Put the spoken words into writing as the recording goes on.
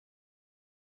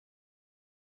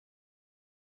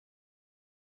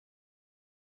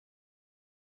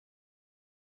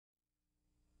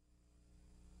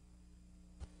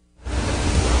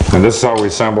And this is how we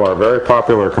assemble our very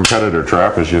popular competitor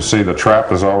trap. As you see, the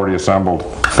trap is already assembled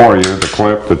for you, the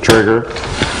clip, the trigger,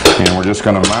 and we're just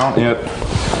going to mount it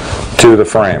to the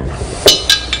frame.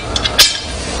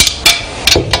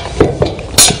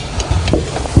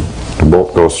 The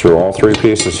bolt goes through all three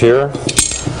pieces here.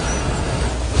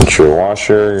 It's your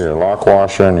washer, your lock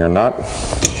washer, and your nut.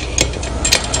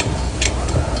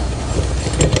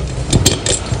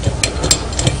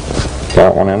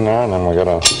 That one in there, and then we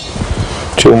got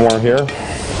two more here.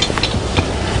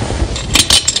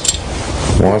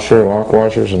 Washer, lock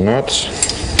washers, and nuts.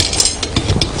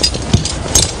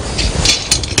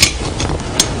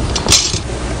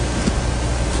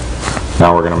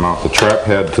 Now we're going to mount the trap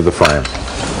head to the frame.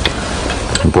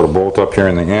 And put a bolt up here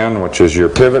in the end, which is your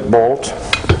pivot bolt.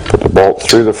 Put the bolt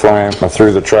through the frame,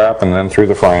 through the trap, and then through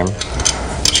the frame.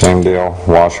 Same deal,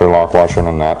 washer, lock washer, and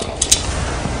a nut.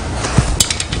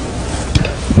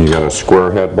 You got a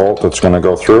square head bolt that's going to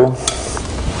go through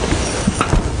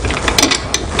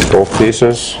both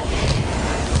pieces.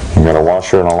 You got a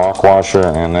washer and a lock washer,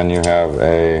 and then you have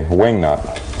a wing nut.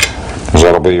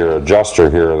 That'll be your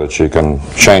adjuster here that you can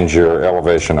change your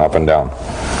elevation up and down.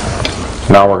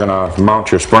 Now we're going to mount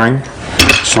your spring.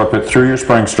 Slip it through your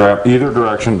spring strap, either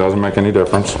direction, doesn't make any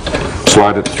difference.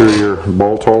 Slide it through your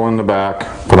bolt hole in the back,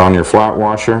 put on your flat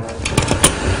washer,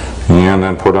 and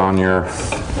then put on your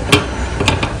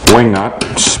wing nut.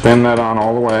 Spin that on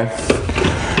all the way.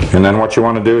 And then what you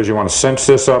want to do is you want to cinch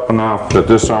this up enough that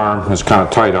this arm is kind of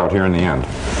tight out here in the end.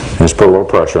 Just put a little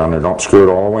pressure on there, don't screw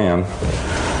it all the way in.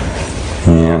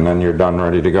 And then you're done,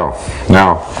 ready to go.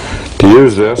 Now, to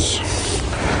use this,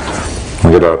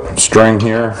 we get a string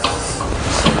here.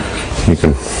 You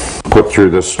can put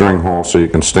through this string hole so you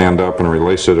can stand up and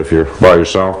release it if you're by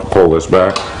yourself. Pull this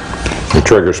back, your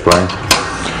trigger spring.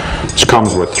 This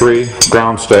comes with 3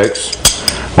 ground stakes.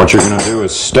 What you're going to do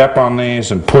is step on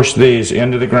these and push these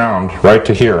into the ground right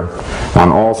to here on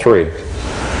all 3.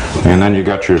 And then you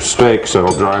got your stakes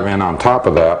that'll drive in on top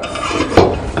of that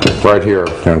right here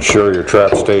to ensure your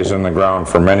trap stays in the ground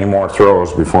for many more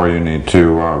throws before you need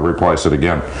to replace it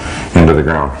again into the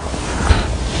ground.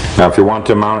 Now if you want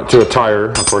to mount it to a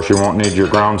tire, of course you won't need your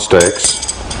ground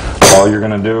stakes. All you're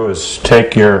going to do is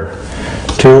take your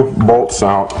 2 bolts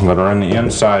out that are in the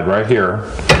inside right here,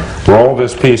 roll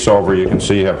this piece over. You can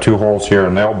see you have 2 holes here,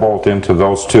 and they'll bolt into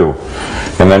those 2.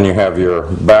 And then you have your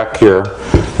back here.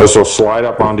 This will slide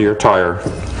up onto your tire,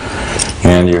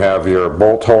 and you have your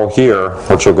bolt hole here,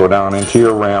 which will go down into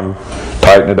your rim,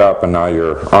 tighten it up, and now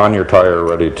you're on your tire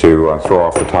ready to throw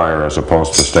off the tire as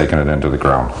opposed to staking it into the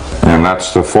ground. And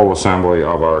that's the full assembly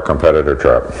of our competitor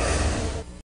trap.